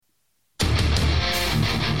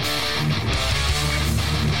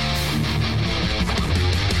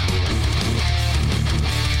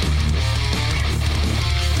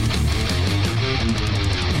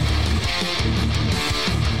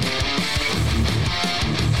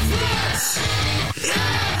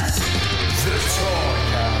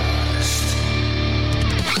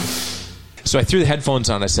So I threw the headphones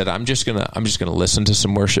on. I said, I'm just gonna listen to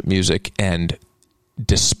some worship music, and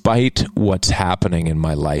despite what's happening in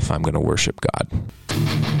my life, I'm going to worship God.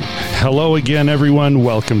 Hello again, everyone.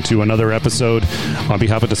 Welcome to another episode. On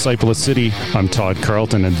behalf of Disciple City, I'm Todd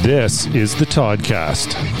Carlton, and this is the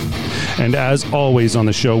Toddcast. And as always on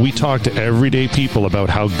the show, we talk to everyday people about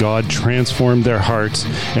how God transformed their hearts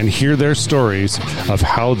and hear their stories of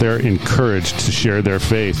how they're encouraged to share their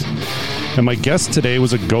faith. And my guest today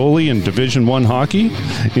was a goalie in Division I hockey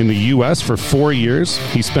in the U.S. for 4 years.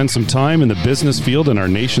 He spent some time in the business field in our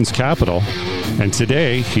nation's capital. And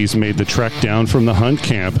today, he's made the trek down from the Hunt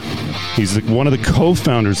camp. He's one of the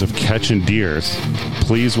co-founders of Catchin Deers.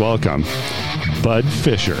 Please welcome Bud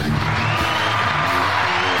Fisher.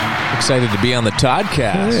 Excited to be on the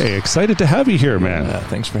Toddcast. Hey, excited to have you here, man.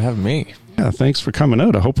 Thanks for having me. Yeah, thanks for coming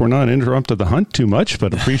out. I hope we're not interrupted the hunt too much,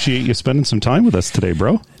 but appreciate you spending some time with us today,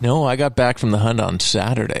 bro. No, I got back from the hunt on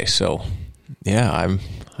Saturday, so yeah,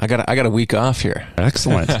 I got a week off here.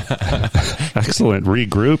 Excellent. Excellent.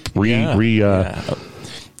 Regroup,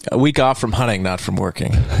 A week off from hunting, not from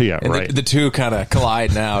working. Yeah, and right. The two kind of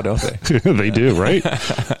collide now, don't they? They do, right?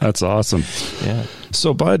 That's awesome. Yeah.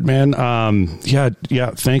 So, Bud, man,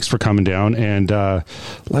 thanks for coming down. And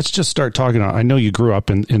let's just start talking. I know you grew up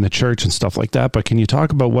in the church and stuff like that, but can you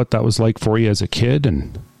talk about what that was like for you as a kid?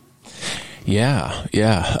 And Yeah.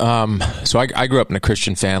 So I grew up in a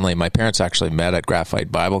Christian family. My parents actually met at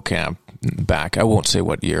Graphite Bible Camp back, I won't say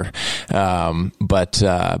what year, but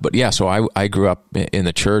yeah. So I grew up in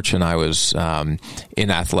the church, and I was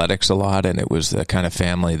in athletics a lot, and it was the kind of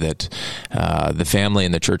family that the family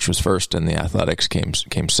in the church was first, and the athletics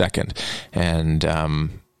came second, and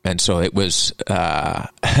so it was. I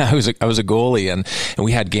was a goalie, and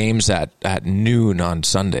we had games at noon on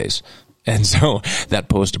Sundays. And so that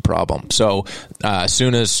posed a problem. So as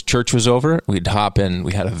soon as church was over, we'd hop in.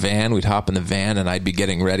 We had a van. We'd hop in the van, and I'd be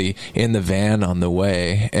getting ready in the van on the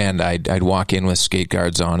way. And I'd walk in with skate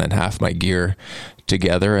guards on and half my gear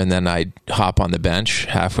together, and then I'd hop on the bench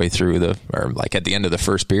halfway through like at the end of the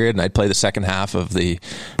first period, and I'd play the second half of the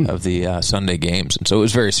Sunday games. And so it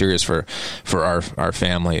was very serious for our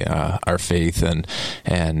family, our faith, and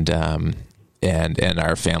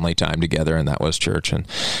our family time together, and that was church. And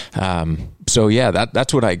so yeah,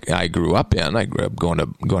 that's what I grew up in. I grew up going to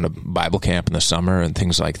Bible camp in the summer and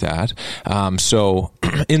things like that. So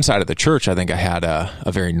inside of the church, I think I had a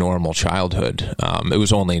very normal childhood. It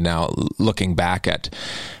was only now looking back at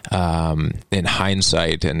in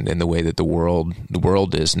hindsight and in the way that the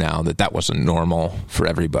world is now, that wasn't normal for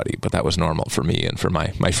everybody, but that was normal for me and for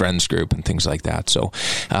my friends group and things like that. So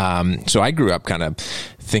I grew up kind of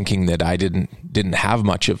thinking that I didn't have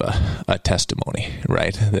much of a testimony,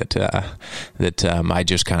 right? That I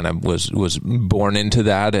just kind of was born into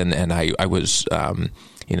that, and I was I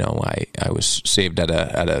was saved at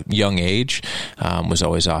a young age. Was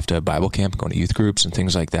always off to Bible camp, going to youth groups and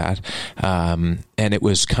things like that, and it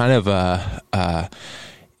was kind of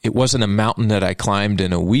it wasn't a mountain that I climbed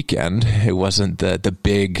in a weekend. It wasn't the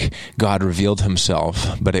big God revealed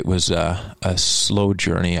himself, but it was a slow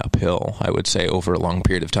journey uphill, I would say, over a long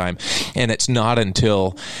period of time. And it's not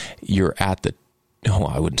until you're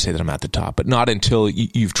I wouldn't say that I'm at the top, but not until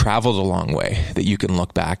you've traveled a long way that you can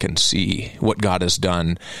look back and see what God has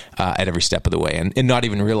done at every step of the way, and not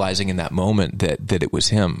even realizing in that moment that it was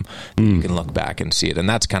Him. You can look back and see it, and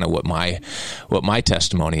that's kind of what my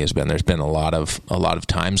testimony has been. There's been a lot of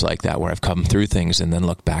times like that where I've come through things and then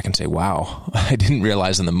look back and say, "Wow, I didn't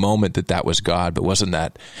realize in the moment that was God, but wasn't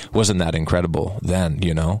that incredible then?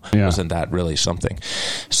 Yeah. Wasn't that really something?"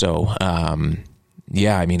 So.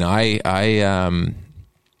 Yeah, I mean, I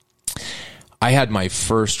had my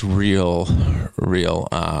first real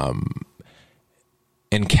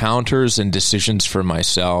encounters and decisions for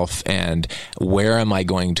myself, and where am I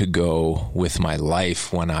going to go with my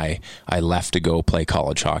life when I left to go play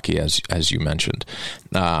college hockey, as you mentioned.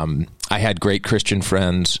 I had great Christian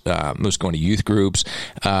friends. Was going to youth groups.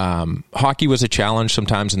 Hockey was a challenge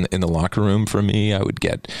sometimes in the locker room for me.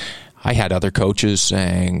 I had other coaches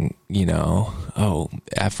saying, "Oh,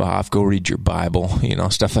 F off, go read your Bible,"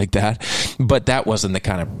 stuff like that. But that wasn't the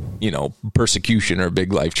kind of, persecution or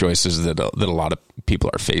big life choices that a lot of people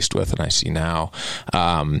are faced with, and I see now.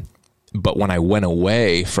 But when I went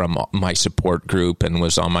away from my support group and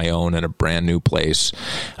was on my own in a brand new place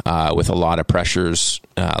with a lot of pressures,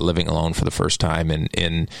 living alone for the first time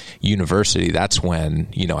in university, that's when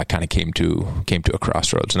I kind of came to a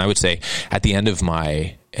crossroads. And I would say at the end of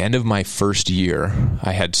my first year,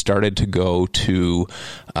 I had started to go to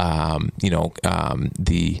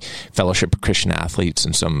the Fellowship of Christian Athletes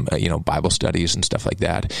and some Bible studies and stuff like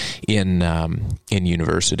that in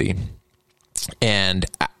university. And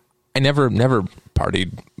I never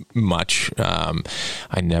partied much.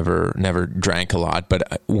 I never drank a lot.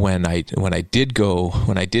 But when I did go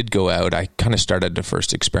out, I kind of started to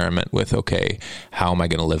first experiment with, okay, how am I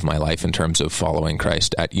going to live my life in terms of following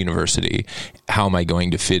Christ at university? How am I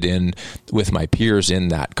going to fit in with my peers in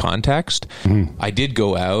that context? I did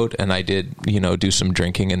go out and I did, do some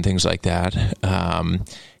drinking and things like that.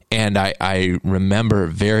 And I remember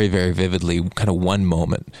very, very vividly kind of one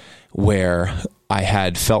moment where I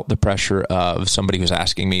had felt the pressure of somebody who was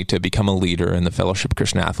asking me to become a leader in the Fellowship of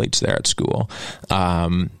Christian Athletes there at school.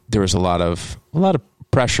 There was a lot of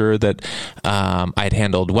pressure that I'd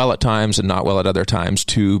handled well at times and not well at other times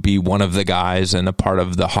to be one of the guys and a part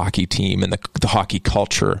of the hockey team and the hockey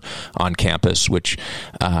culture on campus, which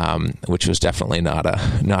was definitely not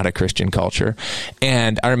a Christian culture.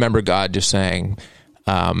 And I remember God just saying,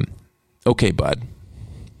 okay, bud,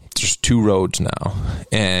 there's two roads now,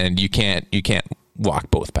 and you can't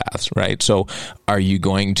walk both paths, right? So are you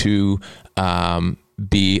going to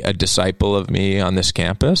be a disciple of me on this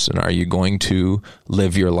campus, and are you going to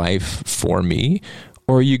live your life for me,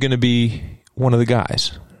 or are you going to be one of the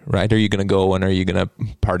guys, right? Are you going to go and are you going to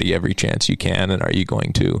party every chance you can, and are you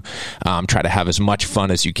going to try to have as much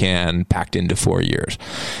fun as you can packed into 4 years?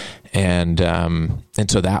 And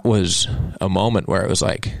so that was a moment where it was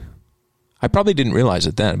like, I probably didn't realize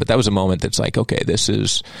it then, but that was a moment that's like, okay, this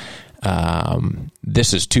is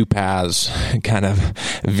two paths kind of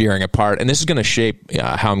veering apart, and this is going to shape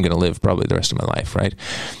how I'm going to live probably the rest of my life, right?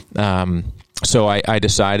 So I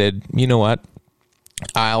decided, you know what?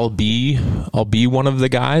 I'll be one of the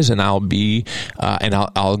guys, and I'll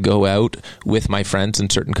go out with my friends in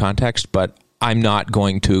certain contexts, but I'm not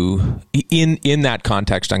going to, in that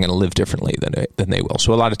context, I'm going to live differently than they will.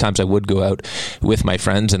 So a lot of times I would go out with my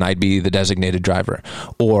friends and I'd be the designated driver.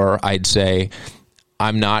 Or I'd say,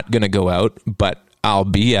 I'm not going to go out, but I'll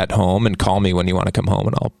be at home, and call me when you want to come home,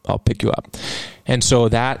 and I'll pick you up. And so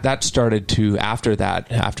that started to, after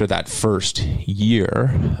that first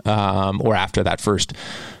year, or after that first,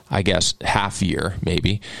 I guess, half year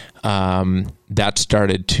maybe, that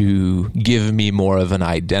started to give me more of an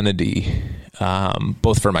identity,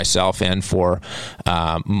 both for myself and for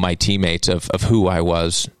my teammates of who I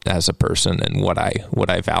was as a person and what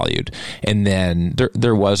I valued. And then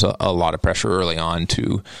there was a lot of pressure early on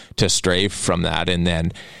to stray from that. And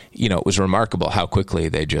then, it was remarkable how quickly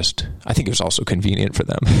they just, I think it was also convenient for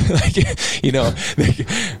them.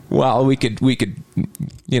 We could,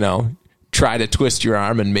 try to twist your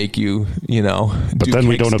arm and make you, But then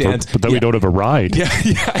we don't have a ride. Yeah,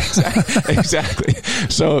 exactly.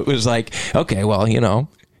 So it was like, okay, well,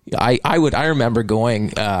 I remember going,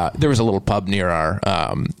 there was a little pub near our,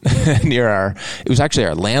 it was actually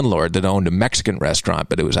our landlord that owned a Mexican restaurant,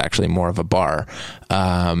 but it was actually more of a bar.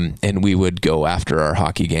 And we would go after our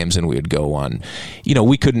hockey games, and we would go on,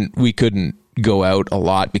 we couldn't go out a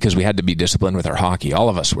lot because we had to be disciplined with our hockey. All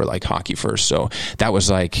of us were like hockey first. So that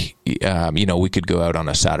was like, we could go out on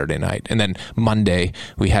a Saturday night, and then Monday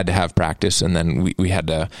we had to have practice, and then we had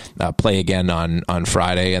to play again on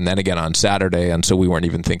Friday, and then again on Saturday. And so we weren't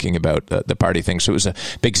even thinking about the party thing. So it was a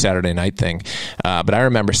big Saturday night thing. But I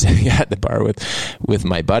remember sitting at the bar with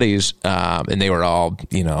my buddies, and they were all,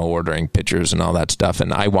 ordering pitchers and all that stuff.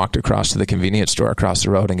 And I walked across to the convenience store across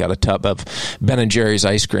the road and got a tub of Ben & Jerry's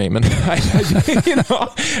ice cream. And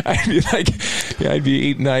I'd be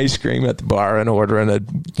eating ice cream at the bar and ordering a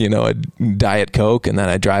Diet Coke, and then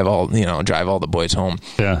I drive all the boys home.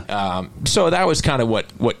 Yeah. So that was kind of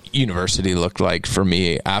what university looked like for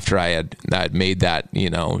me after I had made that,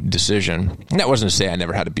 decision. And that wasn't to say I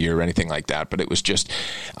never had a beer or anything like that, but it was just,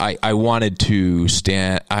 I wanted to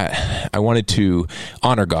I wanted to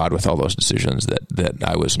honor God with all those decisions that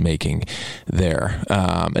I was making there.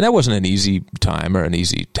 And that wasn't an easy time or an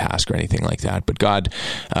easy task or anything like that, but God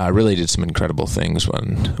really did some incredible things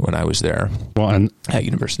when I was there at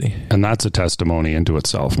university. And that's a testimony into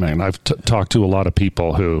itself, man. I've talked to a lot of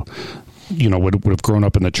people who, would have grown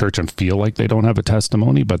up in the church and feel like they don't have a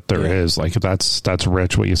testimony, but there is. Like, that's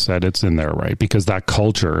rich what you said. It's in there, right? Because that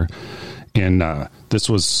culture in, this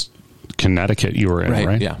was Connecticut you were in,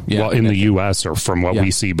 right? Yeah. Well, in the U.S. or from what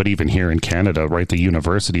we see, but even here in Canada, right? The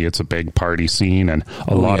university, it's a big party scene, and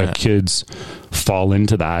a lot of kids fall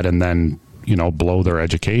into that, and then blow their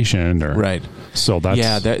education or right. So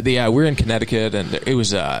that's we're in Connecticut, and it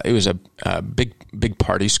was a big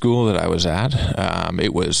party school that I was at.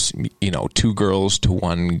 It was 2 girls to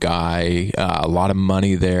 1 guy, a lot of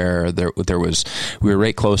money there. We were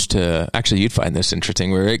right close to, actually you'd find this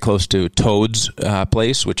interesting, we were right close to Toad's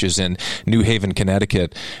place, which is in New Haven,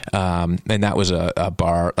 Connecticut, and that was a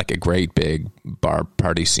bar, like a great big bar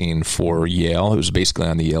party scene for Yale. It was basically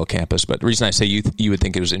on the Yale campus. But the reason I say you would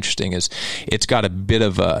think it was interesting is it's got a bit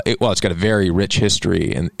of it's got a very rich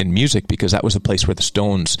history in music, because that was the place where the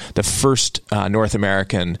Stones, the first North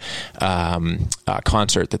American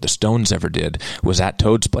concert that the Stones ever did, was at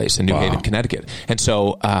Toad's place in New Haven, Connecticut. And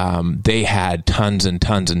so they had tons and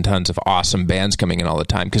tons and tons of awesome bands coming in all the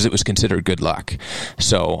time, because it was considered good luck.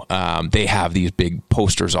 So they have these big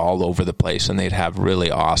posters all over the place, and they'd have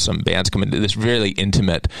really awesome bands come into this really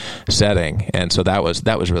intimate setting. And so that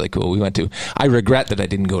was really cool. I regret that I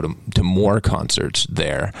didn't go to more concerts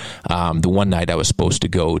there. The one night I was supposed to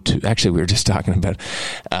go to, actually we were just talking about,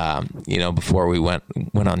 before we went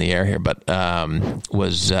on the air here, but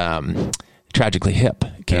was Tragically Hip.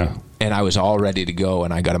 Yeah. And I was all ready to go,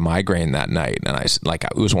 and I got a migraine that night. And it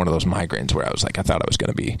was one of those migraines where I was like, I thought I was going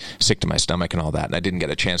to be sick to my stomach and all that, and I didn't get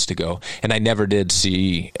a chance to go. And I never did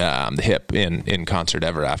see the Hip in concert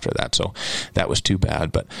ever after that, so that was too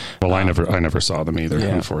bad. But I never saw them either,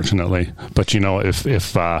 unfortunately. But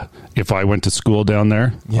if I went to school down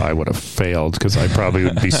there, I would have failed, because I probably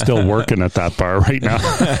would be still working at that bar right now.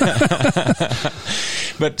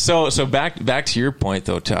 But so back to your point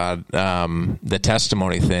though, Todd, the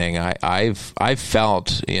testimony thing. I've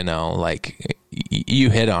felt, like you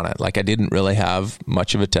hit on it. Like I didn't really have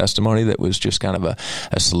much of a testimony. That was just kind of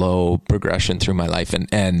a slow progression through my life.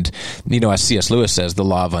 And as C.S. Lewis says, the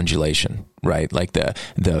law of undulation, right? Like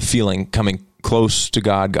the feeling coming close to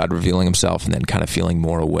God revealing himself, and then kind of feeling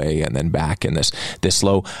more away, and then back in this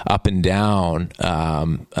slow up and down,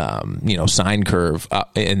 sine curve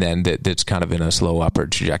up, and then that's kind of in a slow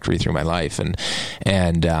upward trajectory through my life. And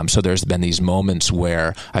so there's been these moments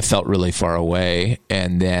where I felt really far away,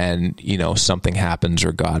 and then, something happens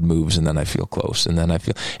or God moves, and then I feel close, and then I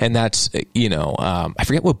feel, and that's, I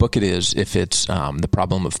forget what book it is, if it's The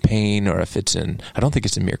Problem of Pain, or if it's I don't think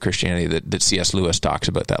it's in Mere Christianity that C.S. Lewis talks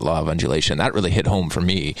about that law of undulation. That really hit home for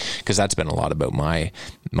me, because that's been a lot about my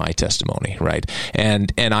testimony, right?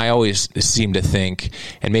 And I always seem to think,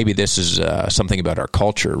 and maybe this is something about our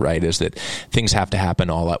culture, right, is that things have to happen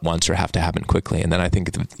all at once or have to happen quickly. And then I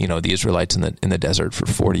think the Israelites in the desert for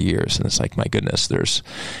 40 years, and it's like, my goodness, there's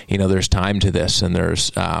time to this, and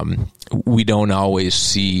there's we don't always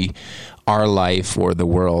see our life or the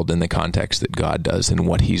world in the context that God does, and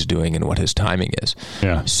what he's doing and what his timing is.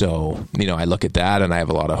 Yeah. So, I look at that, and I have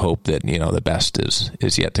a lot of hope that, the best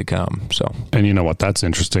is yet to come. So, and you know what, that's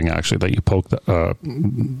interesting actually, that you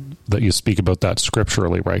that you speak about that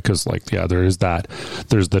scripturally, right? Because there's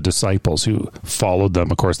the disciples who followed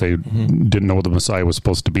them. Of course, they didn't know what the Messiah was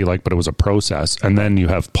supposed to be like, but it was a process. And then you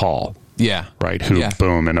have Paul. Yeah. Right. Who,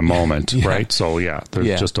 boom, in a moment. Yeah. Right. So,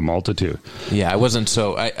 there's just a multitude. Yeah.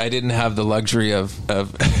 I didn't have the luxury of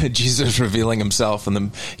Jesus revealing himself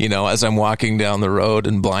and as I'm walking down the road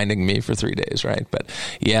and blinding me for 3 days. Right. But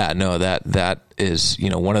that is,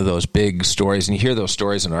 one of those big stories. And you hear those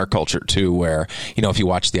stories in our culture too, where, if you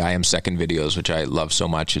watch the I Am Second videos, which I love so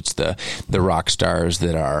much, it's the rock stars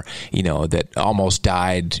that are, that almost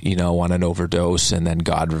died, on an overdose, and then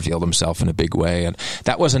God revealed himself in a big way. And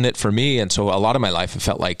that wasn't it for me. And so a lot of my life, it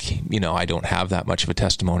felt like, I don't have that much of a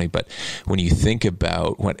testimony. But when you think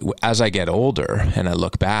about as I get older and I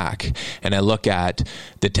look back and I look at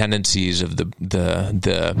the tendencies of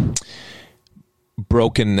the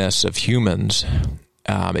brokenness of humans,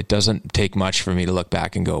 it doesn't take much for me to look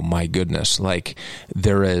back and go, my goodness, like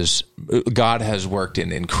God has worked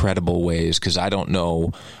in incredible ways, because I don't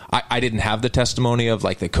know, I didn't have the testimony of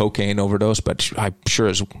like the cocaine overdose, but I sure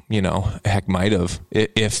as, heck might have,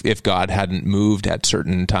 if God hadn't moved at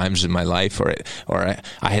certain times in my life, or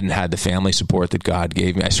I hadn't had the family support that God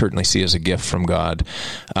gave me. I certainly see as a gift from God.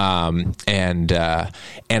 And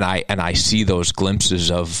I see those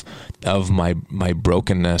glimpses of my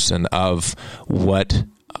brokenness, and of what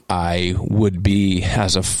I would be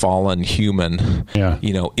as a fallen human,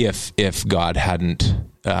 if God hadn't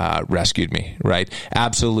rescued me, right?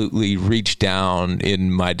 Absolutely reached down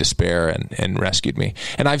in my despair and rescued me.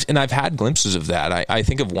 And I've had glimpses of that. I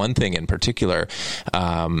think of one thing in particular.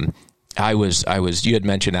 I was, you had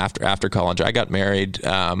mentioned after college, I got married.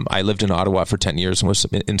 I lived in Ottawa for 10 years and was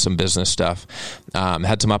in some business stuff.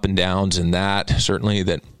 Had some up and downs in that, certainly,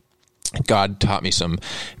 that God taught me some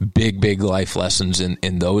big life lessons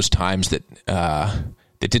in those times that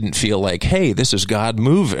didn't feel like, hey, this is God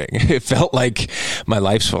moving. It felt like my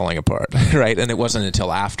life's falling apart, right? And it wasn't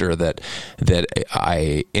until after that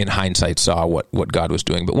I, in hindsight, saw what God was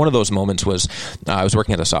doing. But one of those moments was I was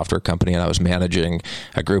working at a software company, and I was managing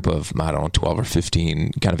a group of, 12 or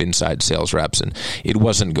 15 kind of inside sales reps, and it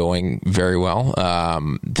wasn't going very well.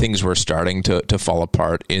 Things were starting to fall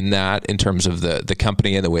apart in terms of the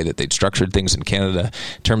company and the way that they'd structured things in Canada,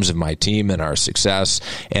 in terms of my team and our success.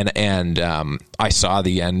 And I saw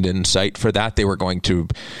the end in sight for that. They were going to,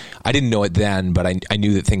 I didn't know it then, but I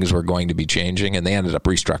knew that things were going to be changing, and they ended up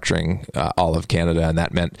restructuring all of Canada, and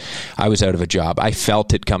that meant I was out of a job. I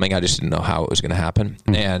felt it coming. I just didn't know how it was going to happen.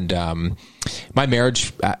 And my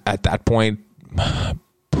marriage at that point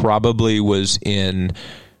probably was in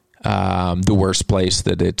the worst place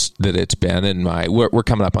that it's been in we're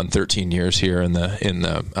coming up on 13 years here in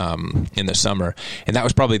the summer, and that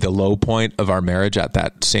was probably the low point of our marriage at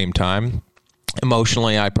that same time.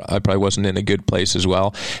 Emotionally, I probably wasn't in a good place as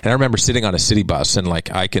well. And I remember sitting on a city bus, and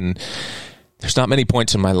there's not many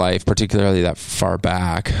points in my life, particularly that far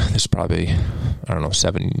back. This is probably,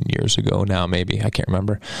 7 years ago now, maybe. I can't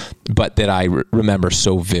remember. But that I remember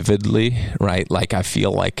so vividly, right? Like, I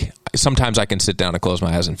feel like sometimes I can sit down and close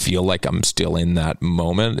my eyes and feel like I'm still in that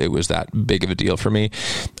moment. It was that big of a deal for me,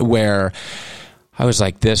 where I was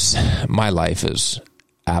like, my life is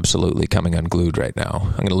absolutely coming unglued right now.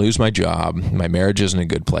 I'm going to lose my job. My marriage isn't a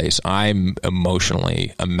good place. I'm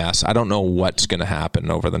emotionally a mess. I don't know what's going to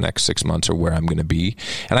happen over the next 6 months or where I'm going to be.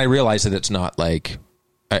 And I realize that it's not like,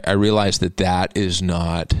 I realize that is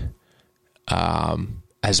not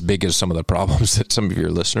as big as some of the problems that some of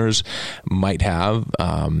your listeners might have.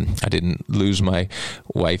 I didn't lose my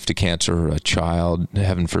wife to cancer or a child,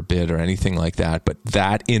 heaven forbid, or anything like that. But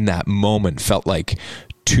that in that moment felt like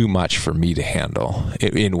too much for me to handle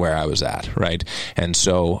in where I was at, right? And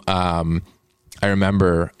so I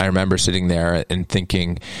remember sitting there and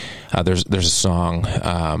thinking, there's a song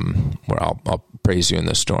where I'll praise you in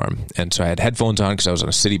the storm. And so I had headphones on because I was on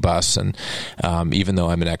a city bus, and even though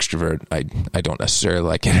I'm an extrovert, I don't necessarily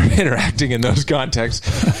like interacting in those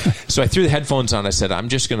contexts. So I threw the headphones on. I said, I'm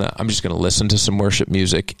just gonna listen to some worship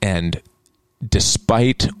music, and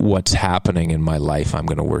despite what's happening in my life, I'm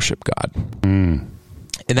gonna worship God.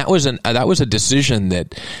 And that was a decision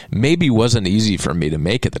that maybe wasn't easy for me to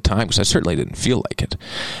make at the time, because I certainly didn't feel like it,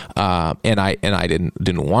 and I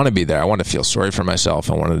didn't want to be there. I wanted to feel sorry for myself.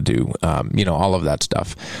 I wanted to do all of that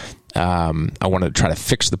stuff. I wanted to try to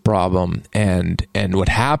fix the problem, and what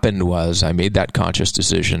happened was I made that conscious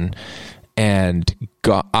decision, and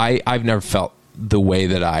I've never felt the way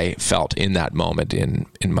that I felt in that moment in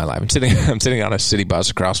my life. I'm sitting on a city bus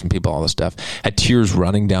across from people, all this stuff, had tears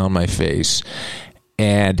running down my face.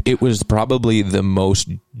 And it was probably the most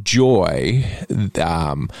joy,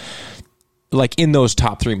 like in those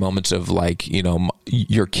top 3 moments of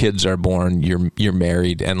your kids are born, you're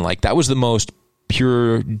married, and that was the most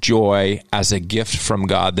pure joy as a gift from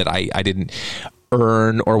God that I didn't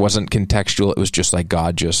earn or wasn't contextual. It was just like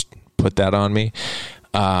God just put that on me.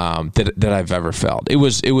 That I've ever felt. It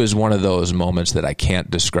was one of those moments that I can't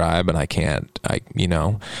describe, and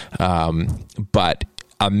but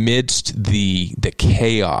amidst the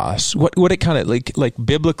chaos, what it kind of like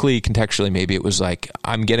biblically, contextually, maybe it was like,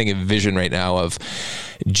 I'm getting a vision right now of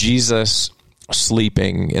Jesus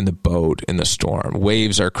sleeping in the boat in the storm.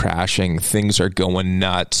 Waves are crashing, things are going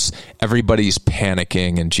nuts, everybody's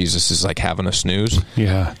panicking, and Jesus is like having a snooze.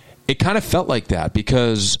 Yeah. It kind of felt like that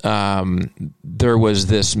because there was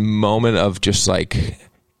this moment of just like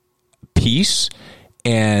peace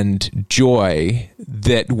and joy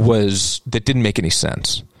that didn't make any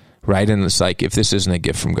sense, right? And it's like, if this isn't a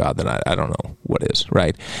gift from God, then I don't know what is,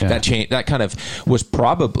 right? Yeah. That kind of was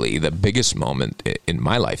probably the biggest moment in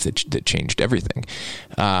my life that changed everything.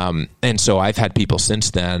 And so I've had people since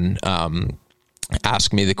then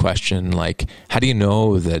ask me the question, like, how do you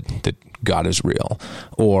know that God is real?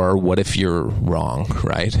 Or what if you're wrong,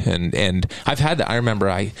 right? And I've had that. I remember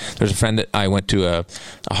there's a friend that I went to a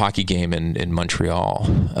hockey game in Montreal,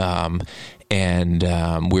 and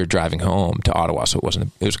we were driving home to Ottawa, so it was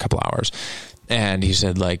a couple hours. And he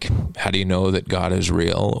said, like, how do you know that God is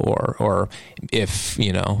real? Or if,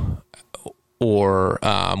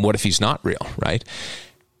 what if he's not real, right?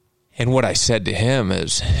 And what I said to him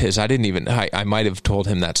is I might have told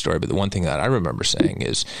him that story, but the one thing that I remember saying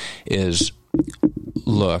is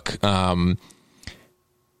look, I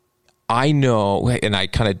know, and I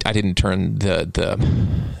didn't turn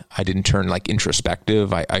I didn't turn like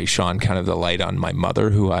introspective. I shone kind of the light on my mother,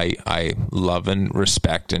 who I love and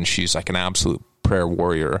respect, and she's like an absolute prayer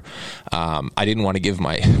warrior. I didn't want to give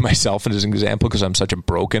myself as an example because I'm such a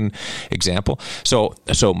broken example. So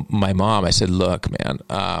my mom, I said, look,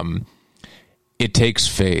 man, it takes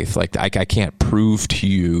faith. Like I can't prove to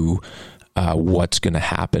you what's going to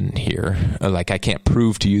happen here. Like I can't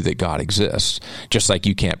prove to you that God exists, just like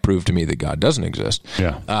you can't prove to me that God doesn't exist.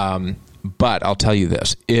 Yeah. But I'll tell you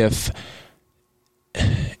this: if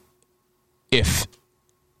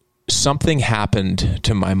something happened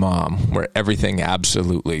to my mom where everything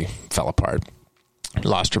absolutely fell apart,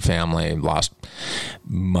 lost her family, lost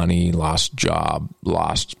money, lost job,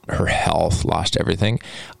 lost her health, lost everything,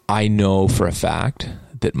 I know for a fact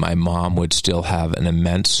that my mom would still have an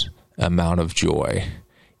immense amount of joy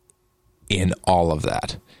in all of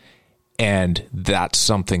that. And that's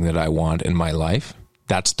something that I want in my life.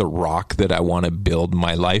 That's the rock that I want to build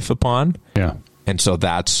my life upon. Yeah. And so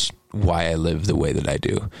that's why I live the way that I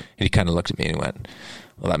do. And he kind of looked at me and he went,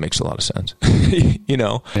 well, that makes a lot of sense. You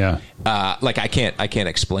know? Yeah. Like I can't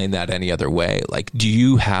explain that any other way. Like, do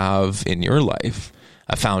you have in your life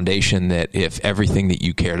a foundation that if everything that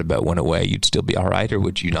you cared about went away, you'd still be all right, or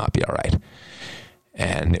would you not be all right?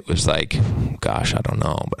 And it was like, gosh, I don't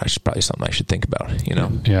know, but it's probably something I should think about, you know?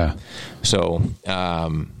 Yeah. So,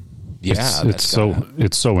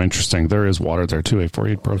 it's so interesting. There is water there too, before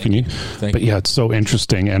you'd broken you. But yeah, it's so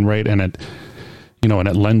interesting and right. And it, you know, and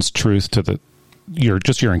it lends truth to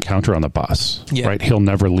your encounter on the bus, right? He'll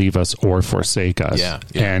never leave us or forsake us. Yeah.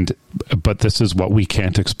 But this is what we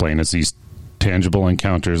can't explain, is these tangible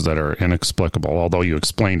encounters that are inexplicable, although you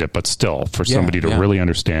explained it, but still for somebody to really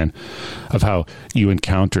understand of how you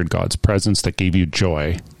encountered God's presence that gave you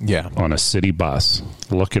joy on a city bus,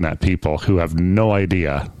 looking at people who have no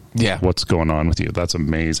idea what's going on with you. That's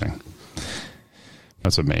amazing.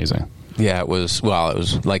 That's amazing. Yeah, it was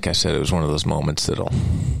like I said, it was one of those moments that'll,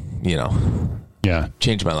 you know,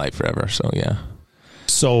 change my life forever. So, yeah.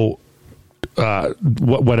 So,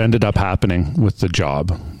 what ended up happening with the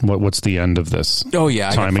job? What's the end of this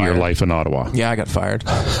time of your life in Ottawa? Yeah, I got fired.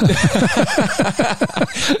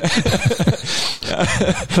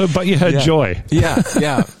 But you had joy.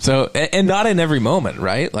 Yeah. So, and not in every moment,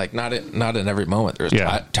 right? Like not in every moment. There's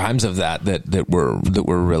times of that were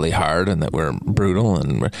really hard and that were brutal,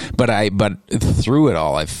 but through it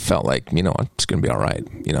all, I felt like, you know, it's going to be all right,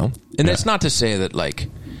 you know. And that's not to say that, like,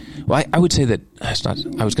 well, I would say that it's not.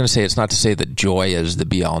 I was going to say it's not to say that joy is the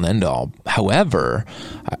be all and end all. However,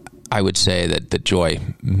 I would say that joy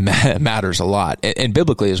matters a lot, and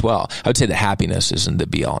biblically as well. I would say that happiness isn't the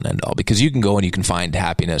be all and end all, because you can go and you can find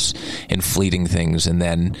happiness in fleeting things, and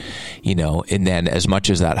then, you know, as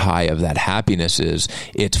much as that high of that happiness is,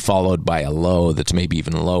 it's followed by a low that's maybe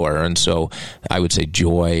even lower. And so I would say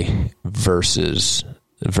joy versus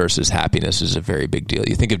happiness is a very big deal.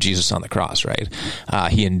 You think of Jesus on the cross, right?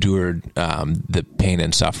 He endured the pain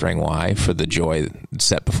and suffering. Why? For the joy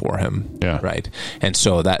set before him, right? And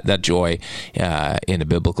so that joy in a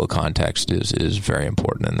biblical context is very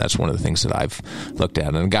important, and that's one of the things that I've looked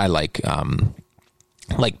at. And a guy like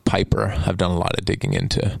Piper, I've done a lot of digging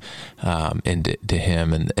into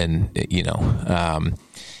him, and you know.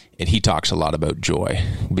 And he talks a lot about joy,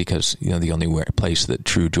 because, you know, the only place that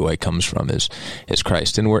true joy comes from is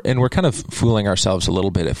Christ. And we're kind of fooling ourselves a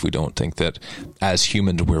little bit if we don't think that as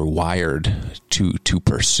humans we're wired to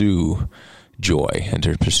pursue joy and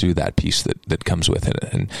to pursue that peace that comes with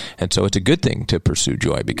it. And so it's a good thing to pursue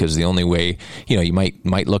joy, because the only way, you know, you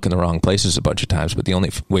might look in the wrong places a bunch of times, but the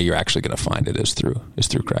only way you're actually going to find it is through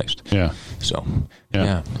Christ. Yeah. So,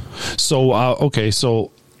 So, okay.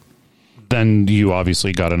 So, then you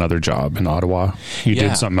obviously got another job in Ottawa. You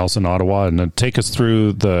did something else in Ottawa, and then take us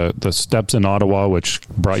through the steps in Ottawa, which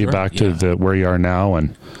brought you back to where you are now.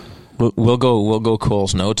 And we'll go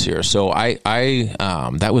Cole's notes here. So I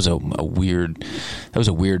that was a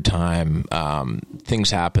weird time.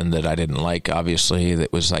 Things happened that I didn't like. Obviously,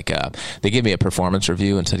 that was like they gave me a performance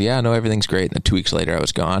review and said, no, everything's great. And then 2 weeks later, I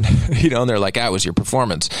was gone. You know, and they're like, it was your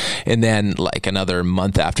performance. And then like another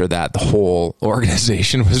month after that, the whole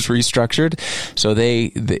organization was restructured. So they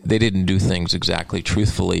didn't do things exactly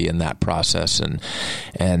truthfully in that process.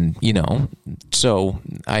 And you know, so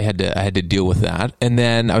I had to deal with that. And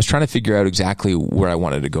then I was trying to figure out exactly where I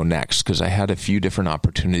wanted to go next, because I had a few different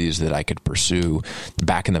opportunities that I could pursue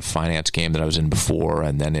back in the finance game that I was in before,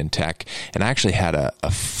 and then in tech. And I actually had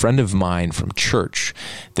a friend of mine from church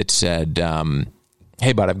that said,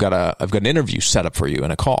 hey, bud, I've got an interview set up for you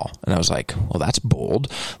and a call. And I was like, well, that's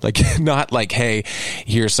bold. Like, not like, hey,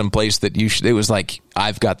 here's some place that you should. It was like,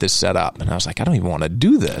 I've got this set up. And I was like, I don't even want to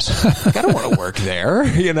do this. Like, I don't want to work there,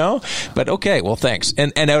 but okay, well, thanks.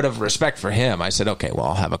 And out of respect for him, I said, okay, well,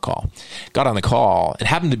 I'll have a call. Got on the call. It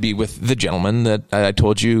happened to be with the gentleman that I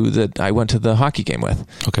told you that I went to the hockey game with.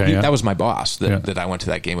 Okay. That was my boss that I went to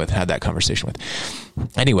that game with, had that conversation with.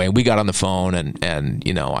 Anyway, we got on the phone and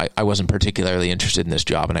I wasn't particularly interested in this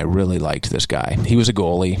job, and I really liked this guy. He was a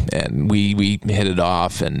goalie, and we hit it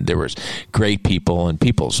off, and there was great people, and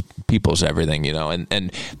people's everything,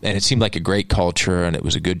 and it seemed like a great culture, and it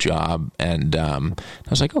was a good job. And I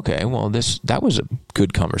was like, okay, well, that was a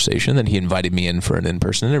good conversation. Then he invited me in for an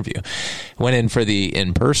in-person interview. Went in for the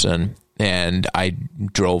in-person, and I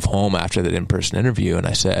drove home after that in-person interview, and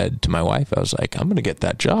I said to my wife, I was like, I'm going to get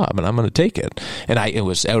that job, and I'm going to take it. And it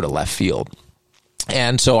was out of left field.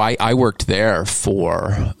 And so I worked there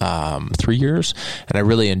for 3 years, and I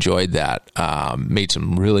really enjoyed that. Made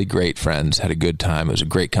some really great friends, had a good time. It was a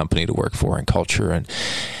great company to work for, and culture.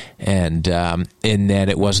 And then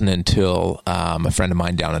it wasn't until a friend of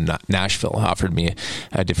mine down in Nashville offered me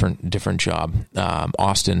a different job.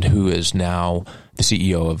 Austin, who is now the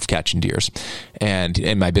CEO of Catchin Deers, and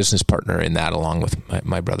my business partner in that, along with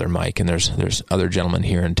my brother Mike, and there's other gentlemen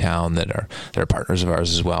here in town that are partners of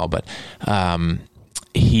ours as well. But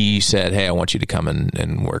he said, hey, I want you to come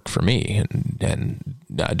and work for me and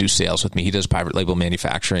do sales with me. He does private label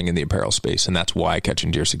manufacturing in the apparel space, and that's why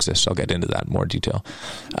Catchin Deers exists. I'll get into that in more detail.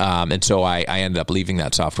 And so I ended up leaving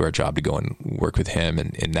that software job to go and work with him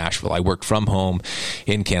in Nashville. I worked from home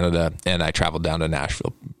in Canada, and I traveled down to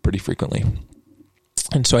Nashville pretty frequently.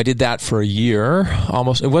 And so I did that for a year,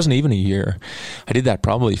 almost. It wasn't even a year. I did that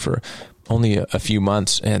probably for only a few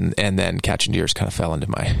months, and then Catchin Deers kind of fell into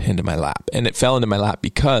my lap. And it fell into my lap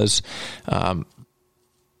because, pardon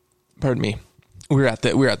me, we were at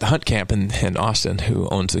the hunt camp, and Austin, who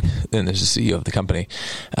owns and is the CEO of the company,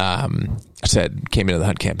 came into the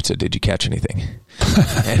hunt camp and said, "Did you catch anything?"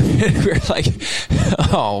 And we were like,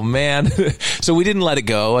 "Oh man!" So we didn't let it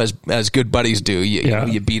go, as good buddies do.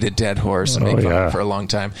 You beat a dead horse and make fun for a long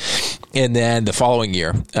time. And then the following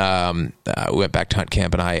year, we went back to hunt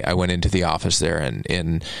camp, and I went into the office there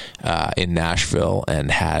in Nashville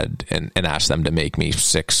and asked them to make me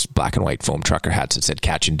 6 black and white foam trucker hats that said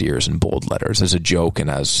Catchin Deers in bold letters as a joke and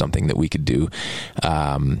as something that we could do,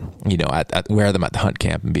 wear them at the hunt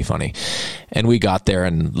camp and be funny. And we got there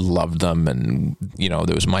and loved them, and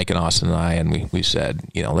there was Mike and Austin and I, and we said,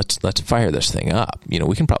 let's fire this thing up.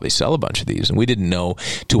 We can probably sell a bunch of these, and we didn't know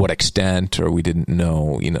to what extent, or we didn't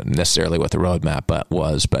know necessarily what the roadmap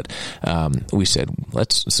was, but we said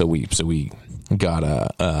so we got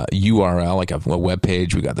a URL, like a web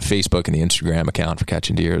page. We got the Facebook and the Instagram account for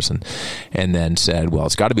Catchin Deers, and then said, well,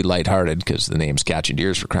 it's got to be lighthearted because the name's Catchin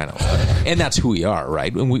Deers, for crying out loud. And that's who we are,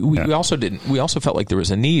 right? And we also felt like there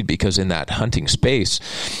was a need, because in that hunting space,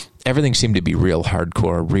 everything seemed to be real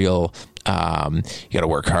hardcore, real. You got to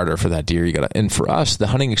work harder for that deer. And for us, the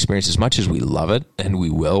hunting experience, as much as we love it, and we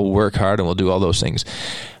will work hard and we'll do all those things,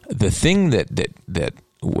 the thing that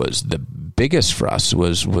was the biggest for us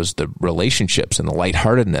was the relationships and the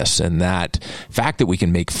lightheartedness, and that fact that we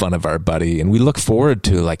can make fun of our buddy, and we look forward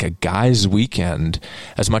to like a guy's weekend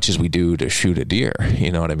as much as we do to shoot a deer.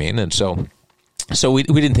 You know what I mean? And so we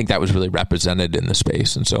didn't think that was really represented in the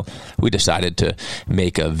space, and so we decided to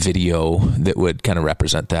make a video that would kind of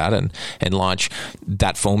represent that and launch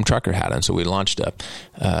that foam trucker hat. And so we launched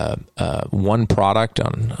one product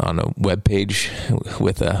on a web page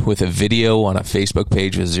with a video on a Facebook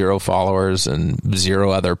page with 0 followers and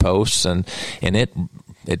 0 other posts, and it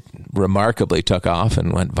remarkably took off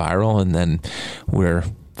and went viral. And then we're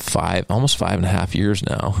almost 5.5 years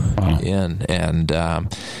now in, and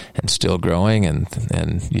still growing, and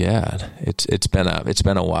it's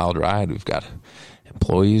been a wild ride. We've got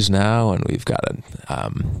employees now, and we've got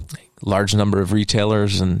a large number of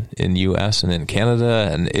retailers in US and in Canada,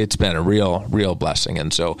 and it's been a real blessing.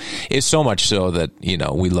 And so it's so much so that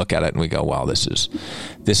we look at it and we go, wow, this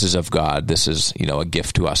is of God. This is a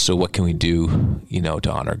gift to us. So what can we do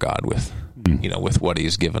to honor God with with what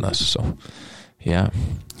He's given us? So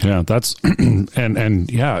that's and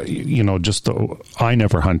just I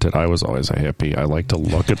never hunted. I was always a hippie. I like to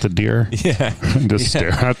look at the deer and just stare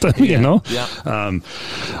at them,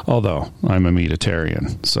 although I'm a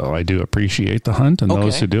meatitarian, so I do appreciate the hunt and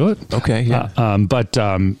those who do it. But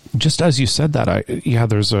just as you said that,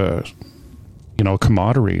 there's a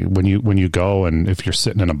camaraderie when you go, and if you're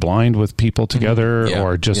sitting in a blind with people together,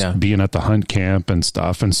 or just being at the hunt camp and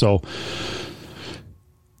stuff. And so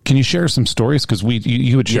Can you share some stories? Because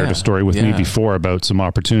you had shared a story with me before about some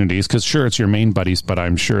opportunities. Because sure, it's your main buddies, but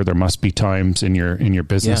I'm sure there must be times in your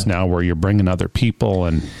business now where you're bringing other people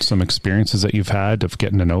and some experiences that you've had of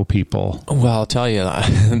getting to know people. Well, I'll tell you,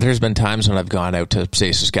 there's been times when I've gone out to,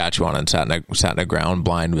 say, Saskatchewan and sat in a ground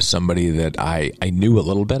blind with somebody that I knew a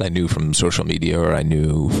little bit. I knew from social media, or I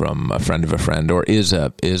knew from a friend of a friend, or is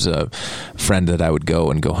a friend that I would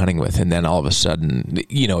go hunting with. And then all of a sudden,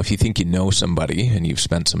 if you think you know somebody and you've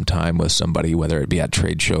spent some time with somebody, whether it be at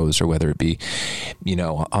trade shows or whether it be,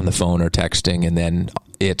 on the phone or texting, and then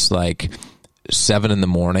it's like 7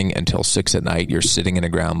 a.m. until 6 p.m, you're sitting in a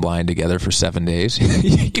ground blind together for 7 days.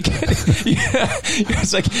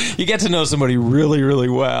 It's like you get to know somebody really, really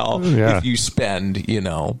well if you spend,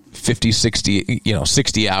 50, 60,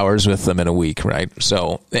 60 hours with them in a week, right?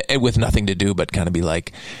 So with nothing to do but kind of be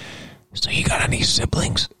like, so you got any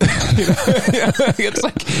siblings? It's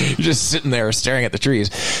like you're just sitting there staring at the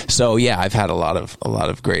trees. So yeah, I've had a lot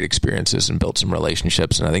of great experiences and built some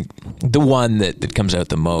relationships. And I think the one that comes out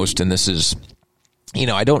the most, and this is,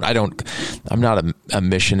 I'm not a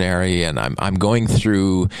missionary, and I'm going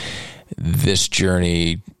through this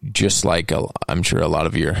journey just like I'm sure a lot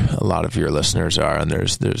of your listeners are. And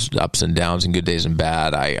there's ups and downs and good days and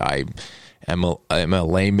bad. I'm a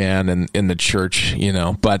layman in the church,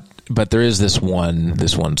 but there is this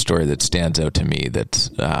one story that stands out to me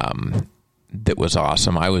that was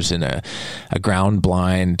awesome. I was in a ground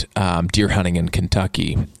blind deer hunting in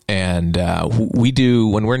Kentucky, and we do,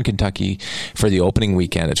 when we're in Kentucky for the opening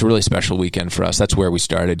weekend, it's a really special weekend for us. That's where we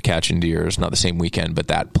started Catchin Deers, not the same weekend, but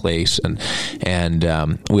that place, and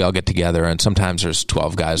we all get together, and sometimes there's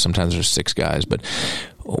 12 guys, sometimes there's 6 guys, but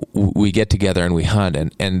we get together and we hunt,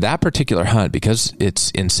 and that particular hunt, because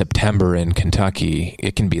it's in September in Kentucky,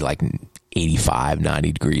 it can be like 85,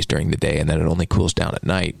 90 degrees during the day, and then it only cools down at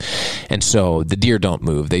night. And so the deer don't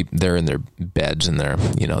move. They're in their beds, and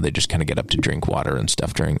they just kind of get up to drink water and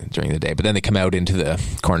stuff during the day. But then they come out into the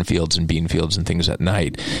cornfields and bean fields and things at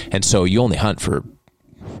night. And so you only hunt for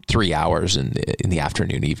 3 hours in the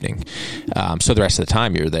afternoon, evening. So the rest of the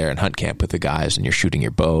time you're there in hunt camp with the guys, and you're shooting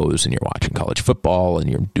your bows, and you're watching college football, and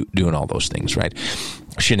you're doing all those things, right?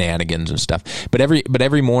 Shenanigans and stuff. But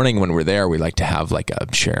every morning when we're there, we like to have like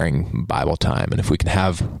a sharing Bible time. And if we can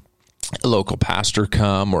have a local pastor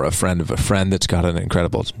come, or a friend of a friend that's got an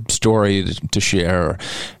incredible story to share,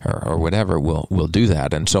 or whatever, we'll do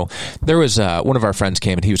that. And so there was one of our friends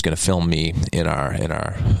came, and he was going to film me in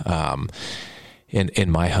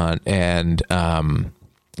my hunt, and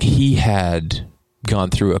he had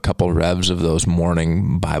gone through a couple revs of those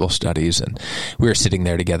morning Bible studies, and we were sitting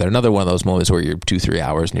there together. Another one of those moments where you're 2-3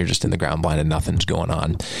 hours and you're just in the ground blind and nothing's going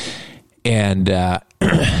on. And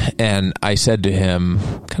and I said to him,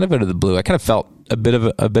 kind of out of the blue, I kind of felt a bit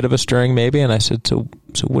of a stirring maybe, and I said, so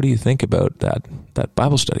what do you think about that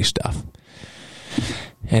Bible study stuff?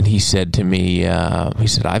 And he said to me,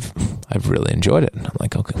 I've really enjoyed it. And I'm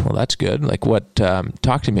like, okay, well, that's good. Like, what?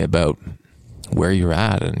 Talk to me about where you're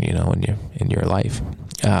at, and in your life.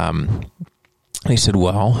 And he said,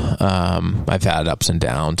 well, I've had ups and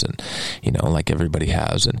downs, and like everybody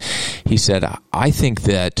has. And he said, I think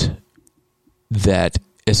that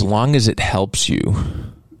as long as it helps you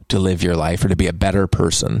to live your life or to be a better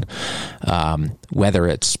person, whether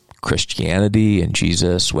it's Christianity and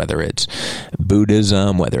Jesus, whether it's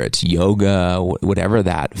Buddhism, whether it's yoga, whatever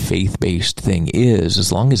that faith-based thing is,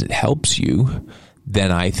 as long as it helps you,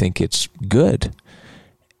 then I think it's good.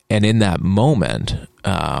 And in that moment,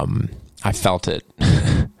 I felt it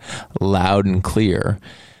loud and clear.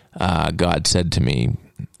 God said to me,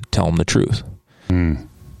 tell him the truth.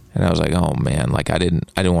 And I was like, oh man, like I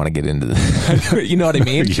didn't want to get into this. You know what I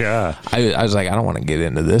mean? Yeah. I was like, I don't want to get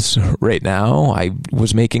into this right now. I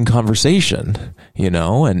was making conversation,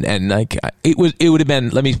 and like it would have been,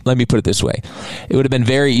 let me put it this way. It would have been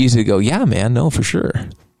very easy to go, yeah, man, no, for sure.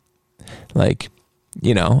 Like,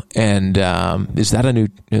 and is that a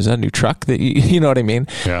new truck that you know what I mean?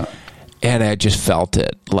 Yeah. And I just felt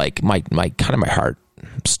it, like my kind of my heart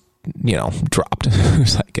dropped. It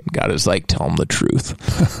was like, God is like, tell him the truth.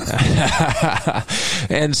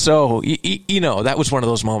 And so, that was one of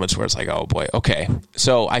those moments where it's like, oh boy, okay.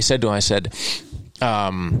 So I said to him,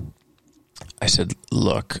 I said,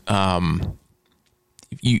 look,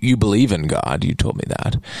 you believe in God. You told me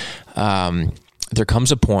that. There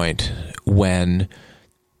comes a point when,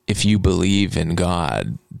 if you believe in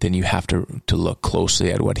God, then you have to look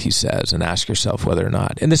closely at what he says and ask yourself whether or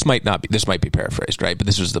not, and this might be paraphrased, right? But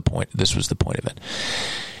this was the point of it.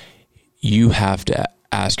 You have to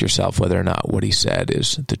ask yourself whether or not what he said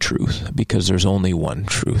is the truth, because there's only one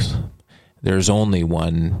truth. There's only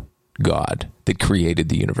one God that created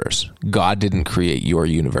the universe. God didn't create your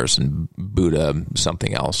universe and Buddha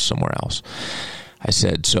something else somewhere else. I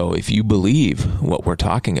said, so if you believe what we're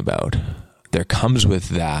talking about, there comes with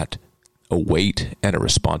that a weight and a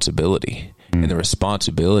responsibility. And the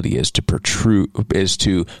responsibility is to pursue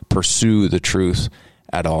the truth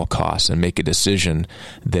at all costs and make a decision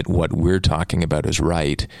that what we're talking about is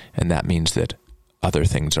right, and that means that other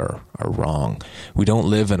things are wrong. We don't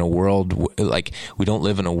live in a world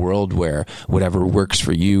where whatever works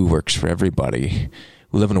for you works for everybody.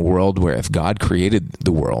 We live in a world where if God created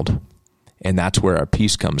the world, and that's where our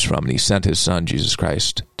peace comes from, and he sent his son, Jesus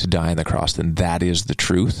Christ, to die on the cross, then that is the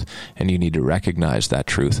truth, and you need to recognize that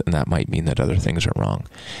truth, and that might mean that other things are wrong.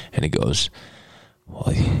 And he goes,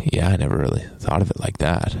 well, yeah, I never really thought of it like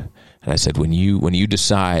that. And I said, when you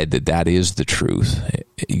decide that that is the truth,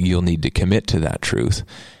 you'll need to commit to that truth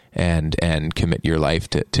and commit your life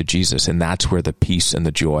to Jesus. And that's where the peace and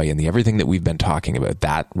the joy and the everything that we've been talking about,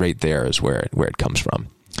 that right there is where it comes from.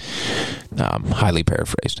 Highly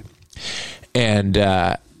paraphrased. And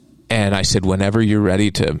I said, whenever you're ready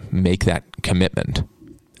to make that commitment,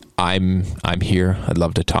 I'm here. I'd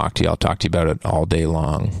love to talk to you. I'll talk to you about it all day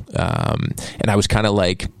long. And I was kind of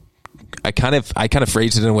like, I kind of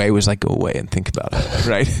phrased it in a way, it was like, go away and think about it,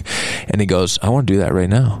 right? And he goes, I want to do that right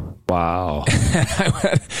now. Wow. I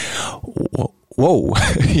went, whoa,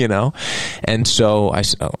 And so I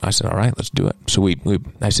said, all right, let's do it. So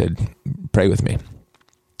I said, pray with me.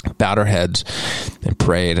 Bowed our heads and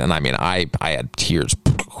prayed. And I mean, I had tears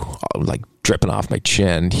like dripping off my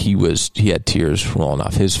chin. He had tears rolling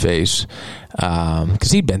off his face,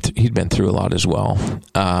 because he'd been through a lot as well.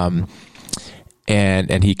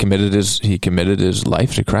 And he committed his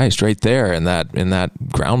life to Christ right there in that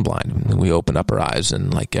ground blind. And we opened up our eyes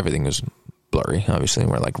and like everything was blurry, obviously,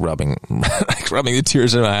 and we're like rubbing the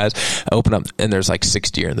tears in my eyes. I open up and there's like 6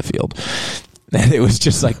 deer in the field. And it was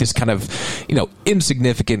just like this kind of,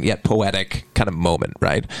 insignificant yet poetic kind of moment,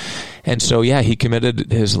 right? And so, yeah, he committed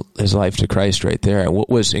his life to Christ right there. And what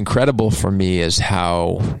was incredible for me is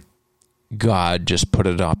how God just put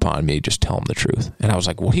it up on me, just tell him the truth. And I was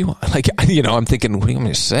like, what do you want? Like, I'm thinking, what do you want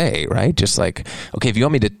me to say, right? Just like, okay, if you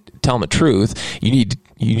want me to tell him the truth, you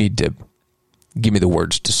need to give me the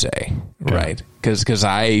words to say, right? Because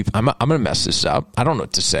I'm gonna mess this up. I don't know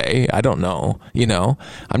what to say. I don't know.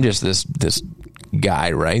 I'm just this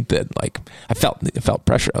guy, right? That like I felt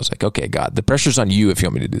pressure. I was like, okay, God, the pressure's on you if you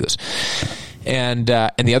want me to do this. And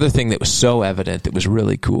the other thing that was so evident that was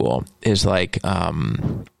really cool is like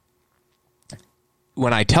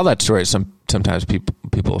when I tell that story, sometimes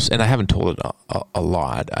people, and I haven't told it a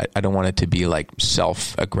lot. I don't want it to be like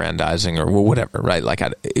self-aggrandizing or whatever, right? Like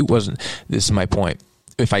it wasn't. This is my point.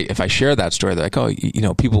 If I share that story, they're like, oh,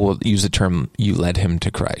 people will use the term "you led him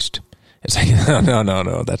to Christ." It's like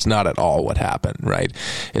no, that's not at all what happened, right?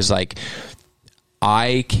 It's like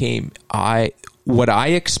what I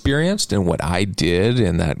experienced and what I did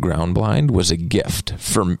in that ground blind was a gift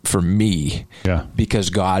for me. Yeah.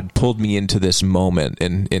 Because God pulled me into this moment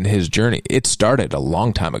in his journey. It started a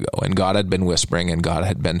long time ago, and God had been whispering, and God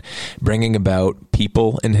had been bringing about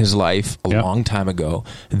people in his life a long time ago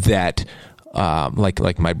that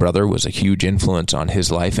like my brother was a huge influence on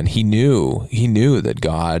his life, and he knew that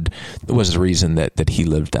God was the reason that he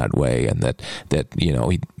lived that way, and that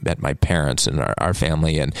he met my parents and our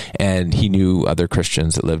family, and he knew other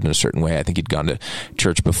Christians that lived in a certain way. I think he'd gone to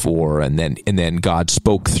church before, and then God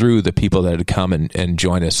spoke through the people that had come and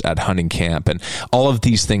joined us at hunting camp, and all of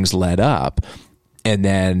these things led up, and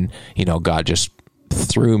then God just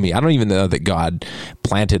threw me. I don't even know that God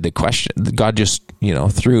planted the question. God just,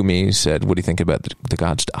 threw me, said, what do you think about the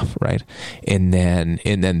God stuff, right? And then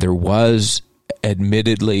there was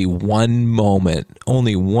admittedly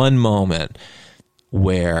only one moment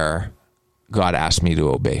where God asked me to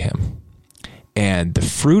obey him. And the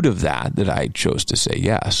fruit of that I chose to say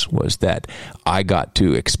yes was that I got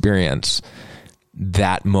to experience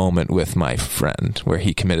that moment with my friend where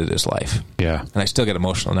he committed his life. Yeah. And I still get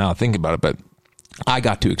emotional now thinking about it, but I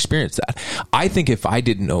got to experience that. I think if I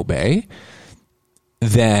didn't obey,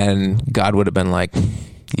 then God would have been like,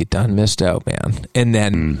 you done missed out, man. And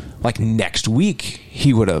then like next week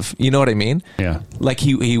he would have, you know what I mean? Yeah. Like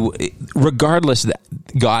he regardless that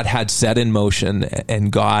God had set in motion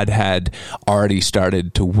and God had already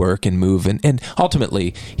started to work and move, and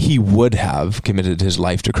ultimately he would have committed his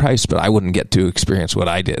life to Christ, but I wouldn't get to experience what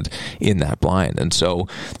I did in that blind. And so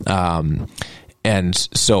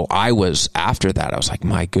I was, after that, I was like,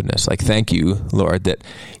 my goodness, like, thank you, Lord, that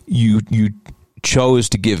you chose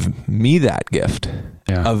to give me that gift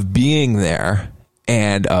of being there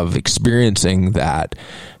and of experiencing that,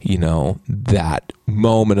 that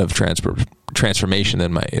moment of transformation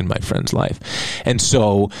in my friend's life. And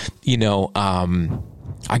so,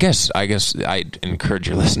 I guess I'd encourage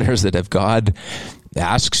your listeners that if God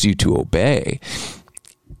asks you to obey,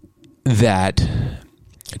 that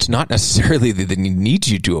it's not necessarily that he needs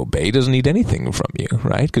you to obey. He doesn't need anything from you,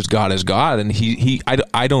 right? Because God is God, and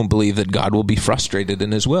I don't believe that God will be frustrated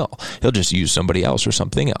in his will. He'll just use somebody else or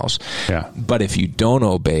something else. Yeah. But if you don't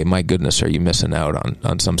obey, my goodness, are you missing out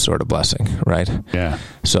on some sort of blessing, right? Yeah.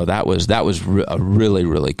 So that was a really,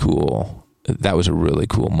 really cool. That was a really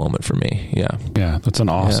cool moment for me. Yeah. Yeah. That's an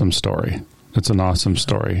awesome story. It's an awesome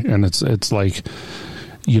story. And it's like,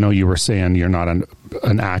 you were saying you're not an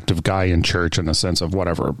active guy in church in the sense of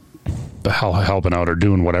whatever, helping out or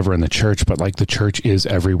doing whatever in the church, but like the church is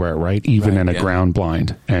everywhere, right? Even in a ground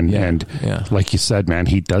blind. And like you said, man,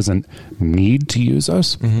 he doesn't need to use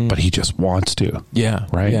us, but he just wants to. Yeah.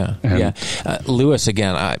 Right. Yeah. Lewis,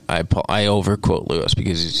 again, I overquote Lewis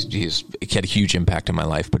because he had a huge impact in my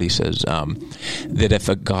life, but he says that if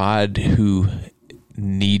a God who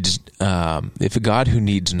needs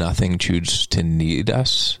nothing chooses to need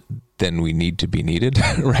us, then we need to be needed,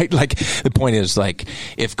 right? Like the point is, like,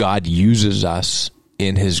 if God uses us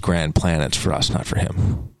in his grand plan, it's for us, not for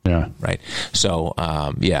him. Yeah. Right. So,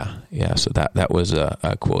 So that was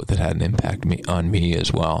a quote that had an impact on me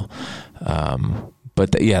as well.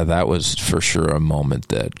 But that was for sure a moment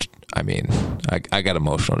that, I got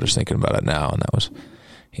emotional just thinking about it now. And that was,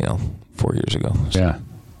 4 years ago. So. Yeah.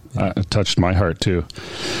 It touched my heart too.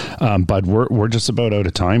 Bud, we're just about out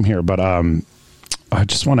of time here, but I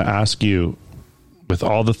just want to ask you, with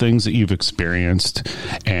all the things that you've experienced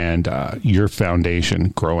and your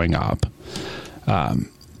foundation growing up,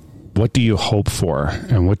 what do you hope for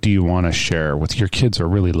and what do you want to share with your kids? Are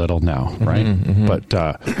really little now, right? Mm-hmm. But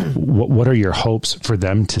what are your hopes for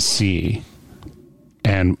them to see?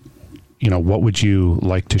 And, what would you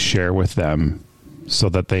like to share with them so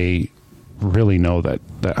that they really know that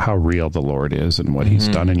how real the Lord is and what he's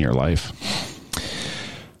done in your life?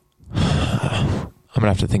 I'm going to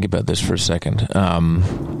have to think about this for a second.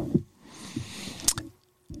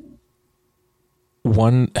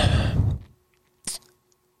 When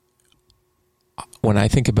I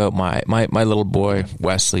think about my little boy,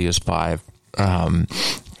 Wesley is 5.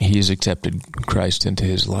 He's accepted Christ into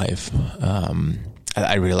his life.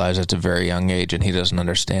 I realize it's a very young age and he doesn't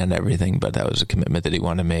understand everything, but that was a commitment that he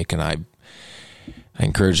wanted to make, and I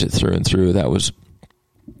encouraged it through and through. That was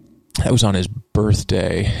on his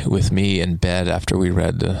birthday with me in bed after we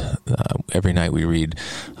read every night we read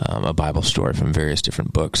a Bible story from various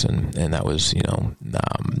different books, and that was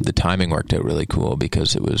the timing worked out really cool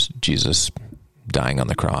because it was Jesus dying on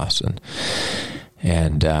the cross, and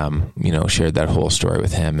shared that whole story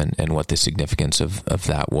with him and what the significance of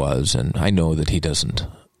that was. And I know that he doesn't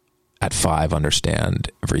at 5 understand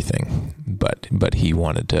everything, but he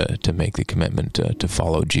wanted to make the commitment to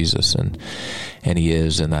follow Jesus, and he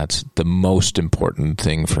is, and that's the most important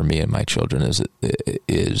thing for me and my children is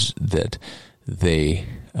that they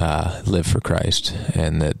live for Christ,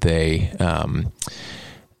 and that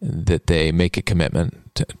they make a commitment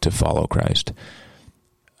to follow Christ.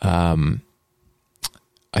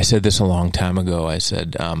 I said this a long time ago. I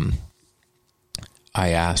said, I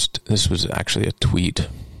asked, this was actually a tweet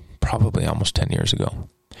probably almost 10 years ago.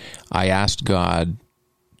 I asked God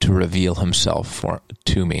to reveal himself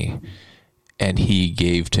to me, and he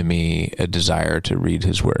gave to me a desire to read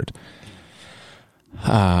his word.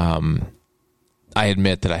 I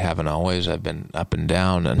admit that I haven't always. I've been up and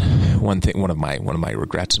down, and one of my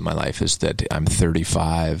regrets in my life is that I'm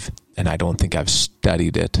 35 and I don't think I've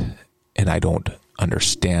studied it, and I don't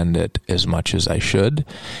understand it as much as I should.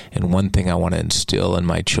 And one thing I want to instill in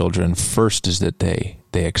my children, first, is that they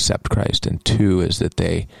accept Christ, and 2 is that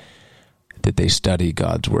they study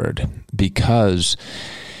God's word, because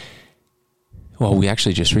we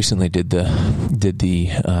actually just recently did the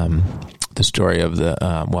story of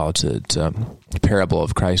it's a parable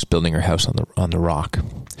of Christ building her house on the rock,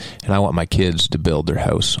 and I want my kids to build their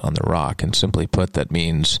house on the rock. And simply put, that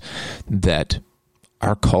means that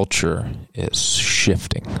our culture is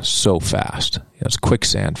shifting so fast. It's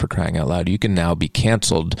quicksand, for crying out loud. You can now be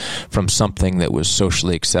canceled from something that was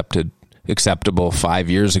socially acceptable 5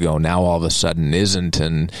 years ago. Now all of a sudden isn't,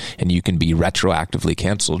 and you can be retroactively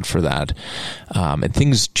canceled for that. And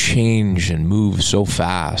things change and move so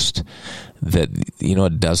fast that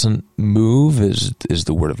it doesn't move is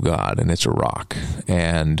the word of God, and it's a rock.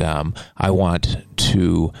 And I want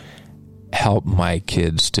to help my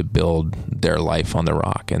kids to build their life on the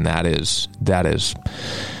rock, and that is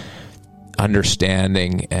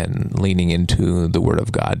understanding and leaning into the Word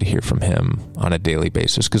of God to hear from Him on a daily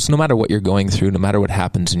basis. Because no matter what you're going through, no matter what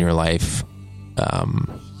happens in your life,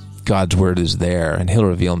 God's Word is there, and He'll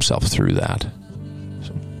reveal Himself through that.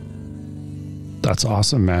 So. That's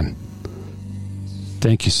awesome, man.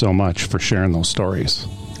 Thank you so much for sharing those stories.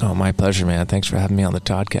 Oh, my pleasure, man. Thanks for having me on the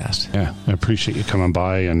Toddcast. Yeah, I appreciate you coming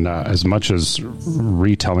by. And as much as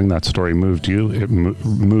retelling that story moved you, it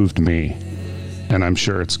moved me. And I'm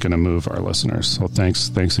sure it's going to move our listeners. So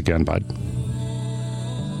thanks again, bud.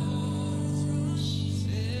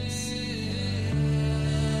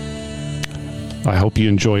 I hope you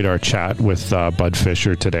enjoyed our chat with Bud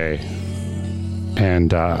Fisher today.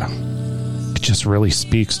 And it just really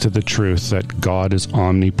speaks to the truth that God is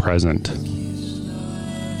omnipresent.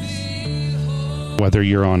 Whether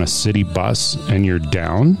you're on a city bus and you're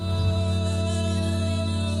down,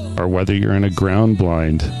 or whether you're in a ground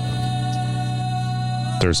blind,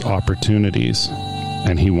 there's opportunities,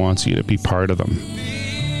 and He wants you to be part of them.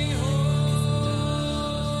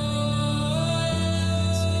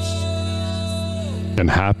 And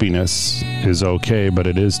happiness is okay, but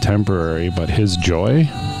it is temporary, but His joy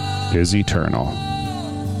is eternal.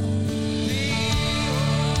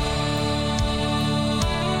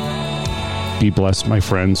 Be blessed, my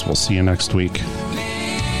friends. We'll see you next week.